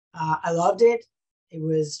 I loved it. It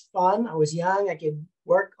was fun. I was young. I could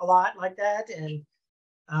work a lot like that. And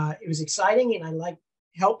it was exciting. And I liked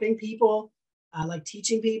helping people. I liked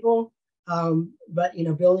teaching people. But,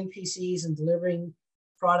 building PCs and delivering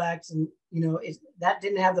products and, that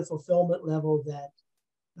didn't have the fulfillment level that,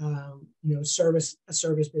 a service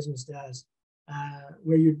business does,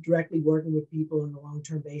 where you're directly working with people on a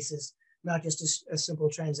long-term basis, not just a simple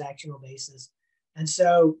transactional basis. And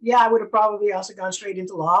so, yeah, I would have probably also gone straight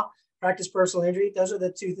into law, practice personal injury. Those are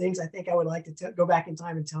the two things I think I would like to go back in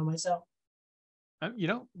time and tell myself.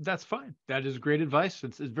 That's fine. That is great advice.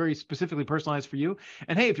 It's very specifically personalized for you.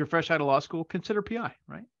 And hey, if you're fresh out of law school, consider PI,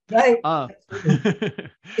 right? Right.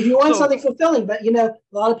 If you want something fulfilling, but a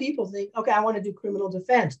lot of people think, okay, I want to do criminal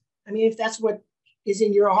defense. I mean, if that's what is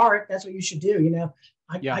in your heart, that's what you should do.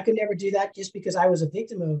 I could never do that just because I was a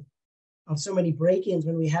victim of so many break-ins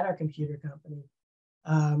when we had our computer company.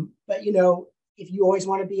 But if you always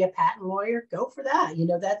want to be a patent lawyer, go for that.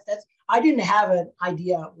 That's I didn't have an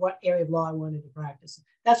idea what area of law I wanted to practice.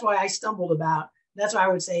 That's why I stumbled about. That's why I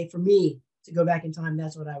would say for me to go back in time,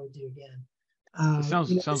 that's what I would do again. It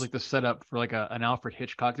sounds like the setup for like an Alfred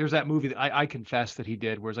Hitchcock. There's that movie that I confess that he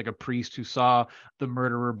did, where it's like a priest who saw the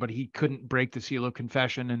murderer, but he couldn't break the seal of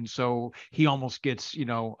confession, and so he almost gets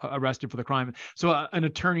arrested for the crime. So an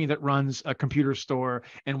attorney that runs a computer store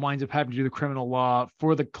and winds up having to do the criminal law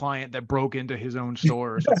for the client that broke into his own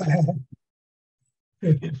store or something.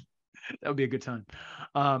 That would be a good time.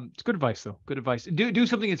 It's good advice, though. Good advice. Do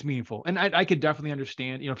something that's meaningful. And I could definitely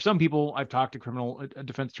understand, for some people, I've talked to criminal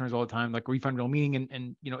defense attorneys all the time, like where you find real meaning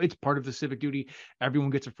and it's part of the civic duty. Everyone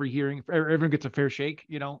gets a free hearing. Everyone gets a fair shake,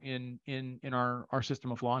 in our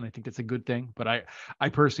system of law. And I think that's a good thing. But I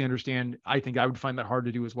personally understand. I think I would find that hard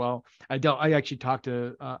to do as well. I actually talked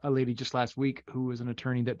to a lady just last week who is an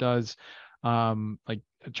attorney that does like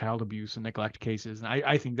child abuse and neglect cases. And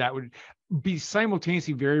I think that would be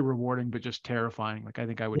simultaneously very rewarding, but just terrifying. Like, I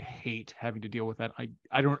think I would hate having to deal with that.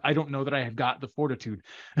 I don't know that I have got the fortitude,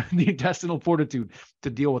 the intestinal fortitude to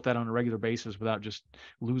deal with that on a regular basis without just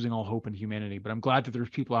losing all hope in humanity. But I'm glad that there's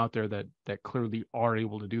people out there that clearly are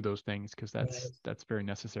able to do those things, because that's very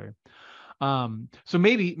necessary. So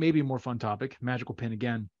maybe a more fun topic, magical pen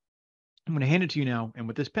again. I'm going to hand it to you now. And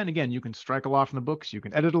with this pen, again, you can strike a law from the books, you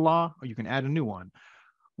can edit a law, or you can add a new one.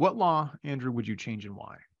 What law, Andrew, would you change and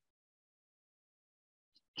why?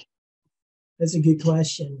 That's a good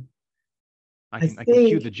question. I can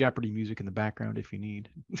cue the Jeopardy music in the background if you need.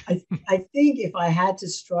 I think if I had to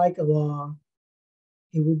strike a law,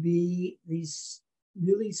 it would be these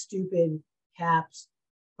really stupid caps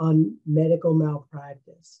on medical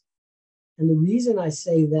malpractice. And the reason I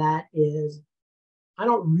say that is I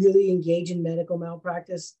don't really engage in medical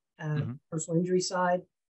malpractice, personal injury side.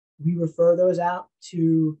 We refer those out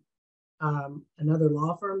to another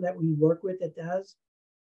law firm that we work with that does.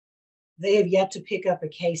 They have yet to pick up a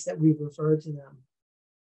case that we've referred to them.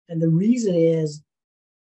 And the reason is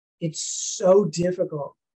it's so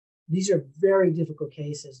difficult. These are very difficult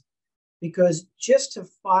cases because just to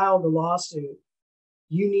file the lawsuit,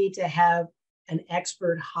 you need to have an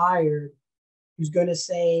expert hired who's going to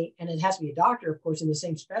say, and it has to be a doctor, of course, in the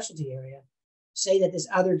same specialty area, say that this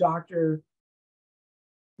other doctor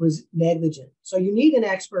was negligent. So you need an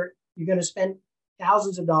expert. You're going to spend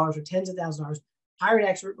thousands of dollars or tens of thousands of dollars, hire an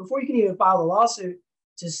expert before you can even file the lawsuit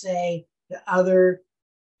to say the other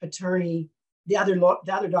attorney, the other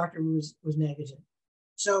doctor was negligent.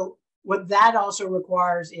 So what that also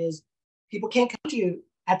requires is people can't come to you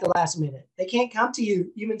at the last minute. They can't come to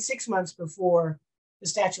you even 6 months before the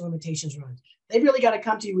statute of limitations runs. They've really got to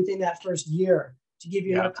come to you within that first year to give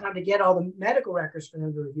you enough time to get all the medical records for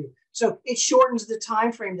them to review. So it shortens the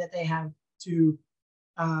time frame that they have to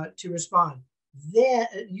respond. Then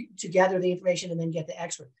to gather the information and then get the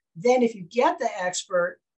expert. Then if you get the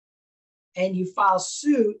expert and you file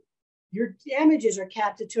suit, your damages are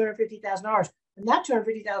capped at $250,000. And that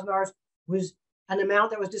 $250,000 was an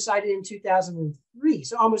amount that was decided in 2003,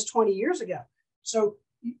 so almost 20 years ago. So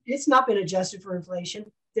it's not been adjusted for inflation.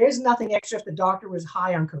 there's nothing extra if the doctor was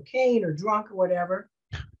high on cocaine or drunk or whatever.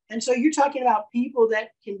 And so you're talking about people that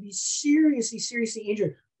can be seriously, seriously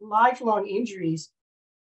injured, lifelong injuries.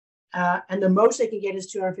 And the most they can get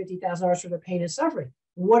is $250,000 for their pain and suffering.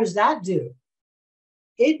 What does that do?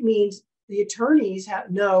 It means the attorneys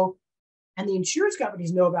know, and the insurance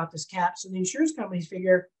companies know about this cap. So the insurance companies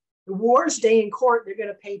figure the worst day in court, they're going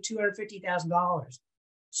to pay $250,000.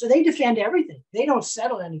 So they defend everything. They don't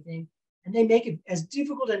settle anything, and they make it as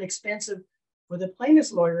difficult and expensive for the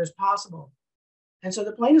plaintiff's lawyer as possible. And so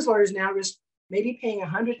the plaintiff's lawyers now risk maybe paying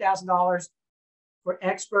 $100,000 for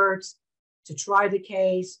experts to try the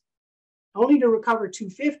case, only to recover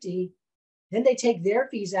 $250,000. Then they take their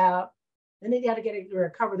fees out. Then they got to get to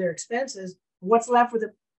recover their expenses. What's left for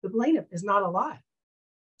the plaintiff is not a lot.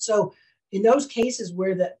 So in those cases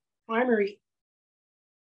where the primary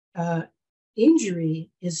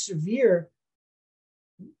injury is severe,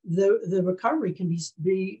 the recovery can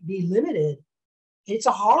be limited. It's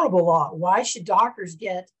a horrible law. Why should doctors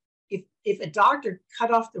get, if a doctor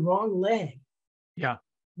cut off the wrong leg, yeah,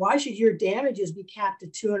 why should your damages be capped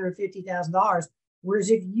at $250,000?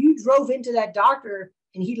 Whereas if you drove into that doctor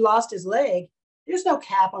and he lost his leg, there's no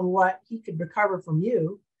cap on what he could recover from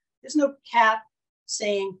you. There's no cap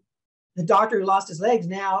saying the doctor who lost his legs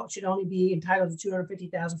now should only be entitled to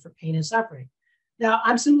 $250,000 for pain and suffering. Now,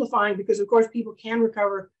 I'm simplifying because, of course, people can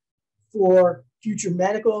recover for future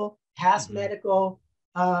medical, past medical,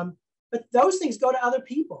 but those things go to other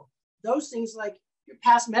people. Those things like your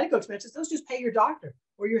past medical expenses, those just pay your doctor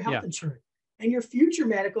or your health insurance. And your future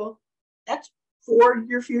medical, that's for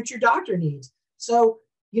your future doctor needs. So,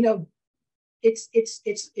 it's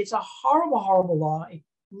a horrible, horrible law. It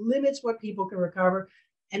limits what people can recover.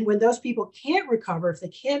 And when those people can't recover, if they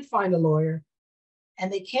can't find a lawyer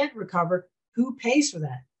and they can't recover, who pays for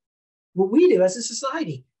that? What we do as a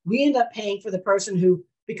society, we end up paying for the person who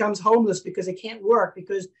becomes homeless because they can't work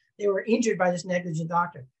because they were injured by this negligent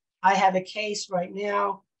doctor. I have a case right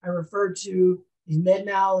now. I referred to these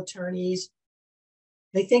med-mal attorneys.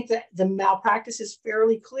 They think that the malpractice is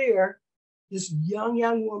fairly clear. This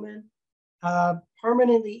young woman,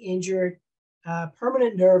 permanently injured,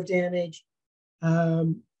 permanent nerve damage,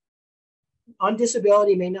 on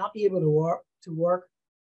disability, may not be able to work.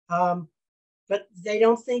 But they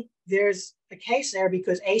don't think there's a case there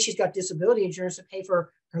because A, she's got disability insurance to pay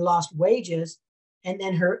for her lost wages, and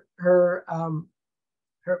then her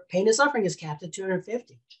pain and suffering is capped at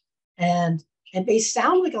 $250,000. And they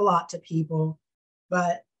sound like a lot to people,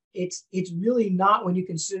 but it's really not when you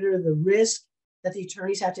consider the risk that the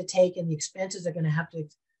attorneys have to take and the expenses they're going to have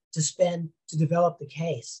to spend to develop the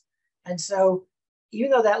case. And so even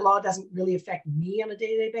though that law doesn't really affect me on a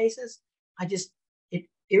day-to-day basis, it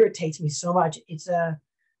irritates me so much. It's the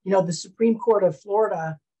Supreme Court of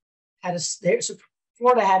Florida had a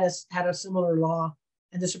similar law,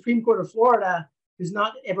 and the Supreme Court of Florida, who's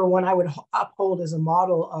not ever one I would uphold as a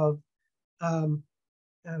model of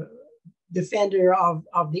defender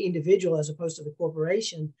of the individual as opposed to the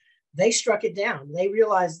corporation, they struck it down. They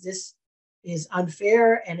realized this is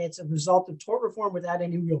unfair and it's a result of tort reform without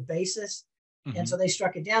any real basis. And so they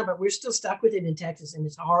struck it down, but we're still stuck with it in Texas, and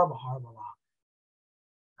it's a horrible, horrible law.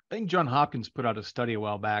 I think John Hopkins put out a study a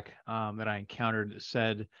while back that I encountered that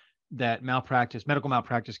said that medical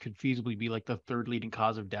malpractice could feasibly be like the third leading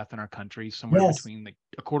cause of death in our country. Somewhere between like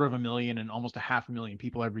 250,000 and almost 500,000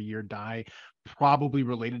 people every year die, probably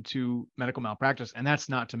related to medical malpractice. And that's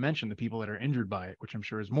not to mention the people that are injured by it, which I'm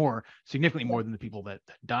sure is significantly more than the people that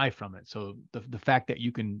die from it. So the fact that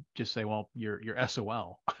you can just say, well, you're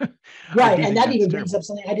SOL. Right. And that even brings up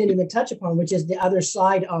something I didn't even touch upon, which is the other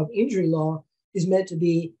side of injury law is meant to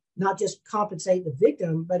be not just compensate the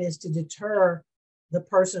victim, but is to deter the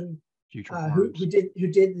person who did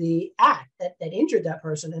the act that injured that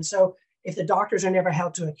person. And so if the doctors are never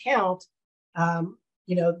held to account,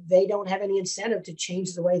 they don't have any incentive to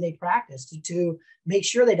change the way they practice, to make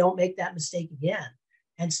sure they don't make that mistake again.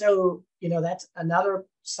 And so, that's another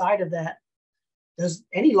side of that. There's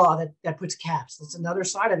any law that puts caps. That's another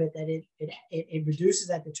side of it, that it reduces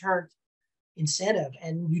that deterrent incentive.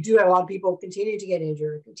 And you do have a lot of people continue to get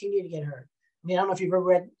injured, continue to get hurt. I mean, I don't know if you've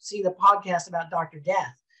ever seen the podcast about Dr.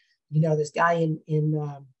 Death. This guy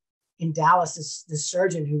in Dallas, this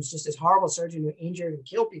surgeon who's just this horrible surgeon who injured and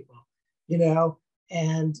killed people,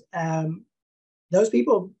 and those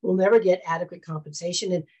people will never get adequate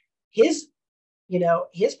compensation. And his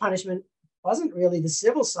punishment wasn't really the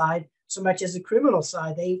civil side so much as the criminal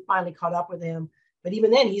side. They finally caught up with him, but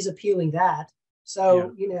even then he's appealing that.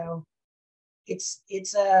 So, it's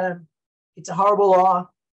a horrible law.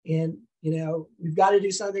 And We've got to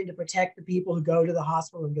do something to protect the people who go to the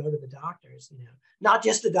hospital and go to the doctors, not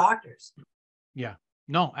just the doctors. Yeah.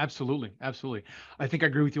 No, absolutely. Absolutely. I think I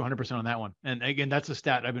agree with you 100% on that one. And again, that's a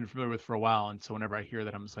stat I've been familiar with for a while. And so whenever I hear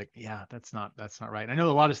that, I'm just like, yeah, that's not right. I know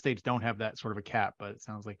a lot of states don't have that sort of a cap, but it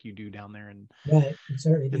sounds like you do down there Right. You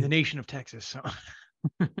certainly in do. the nation of Texas. So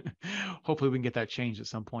hopefully we can get that changed at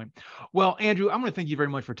some point. Well, Andrew, I'm going to thank you very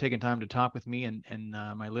much for taking time to talk with me and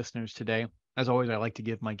my listeners today. As always, I like to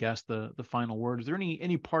give my guests the final word. Is there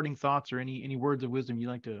any parting thoughts or any words of wisdom you'd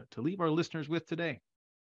like to leave our listeners with today?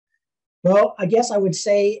 Well, I guess I would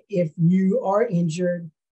say if you are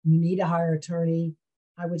injured, you need to hire an attorney.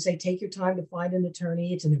 I would say take your time to find an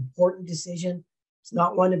attorney. It's an important decision. It's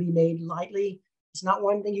not one to be made lightly. It's not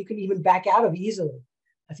one thing you can even back out of easily.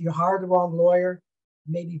 If you hire the wrong lawyer,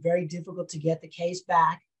 it may be very difficult to get the case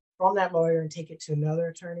back from that lawyer and take it to another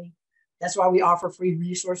attorney. That's why we offer free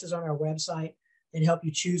resources on our website that help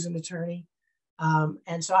you choose an attorney.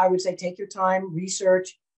 And so I would say take your time,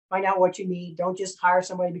 research, find out what you need. Don't just hire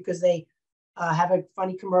somebody because they have a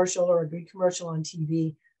funny commercial or a good commercial on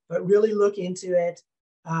TV, but really look into it.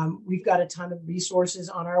 We've got a ton of resources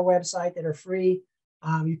on our website that are free.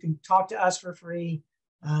 You can talk to us for free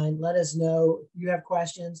and let us know if you have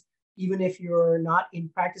questions. Even if you're not in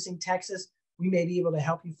practicing Texas, we may be able to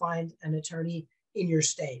help you find an attorney in your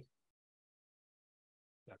state.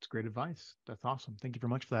 That's great advice. That's awesome. Thank you very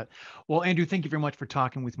much for that. Well, Andrew, thank you very much for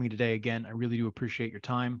talking with me today. Again, I really do appreciate your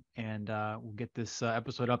time, and we'll get this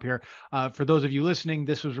episode up here. For those of you listening,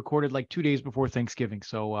 this was recorded like 2 days before Thanksgiving,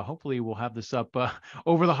 so hopefully we'll have this up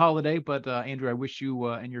over the holiday. But Andrew, I wish you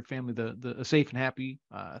and your family a safe and happy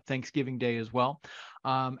Thanksgiving day as well.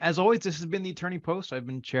 As always, this has been the Attorney Post. I've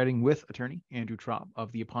been chatting with attorney Andrew Traub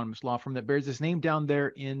of the eponymous law firm that bears his name down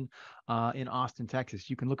there in Austin, Texas.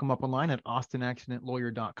 You can look him up online at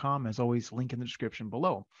austinaccidentlawyer.com. As always, link in the description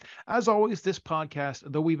below. As always, this podcast,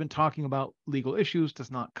 though we've been talking about legal issues, does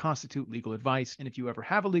not constitute legal advice. And if you ever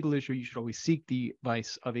have a legal issue, you should always seek the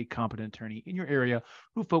advice of a competent attorney in your area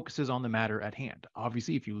who focuses on the matter at hand.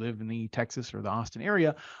 Obviously, if you live in the Texas or the Austin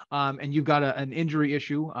area and you've got an injury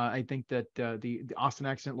issue, I think that the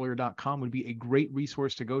austinaccidentlawyer.com would be a great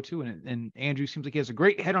resource to go to. And Andrew seems like he has a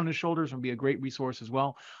great head on his shoulders and would be a great resource as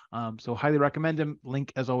well. So highly recommend him.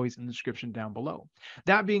 Link, as always, in the description down below.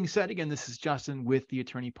 That being said, again, this is Justin with the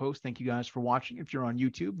Attorney Post. Thank you guys for watching. If you're on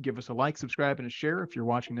YouTube, give us a like, subscribe, and a share. If you're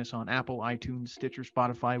watching this on Apple, iTunes, Stitcher,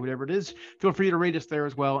 Spotify, whatever it is, feel free to rate us there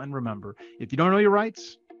as well. And remember, if you don't know your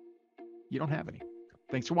rights, you don't have any.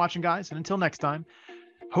 Thanks for watching, guys. And until next time,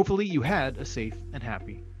 hopefully you had a safe and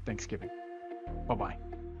happy Thanksgiving.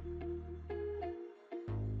 Bye-bye.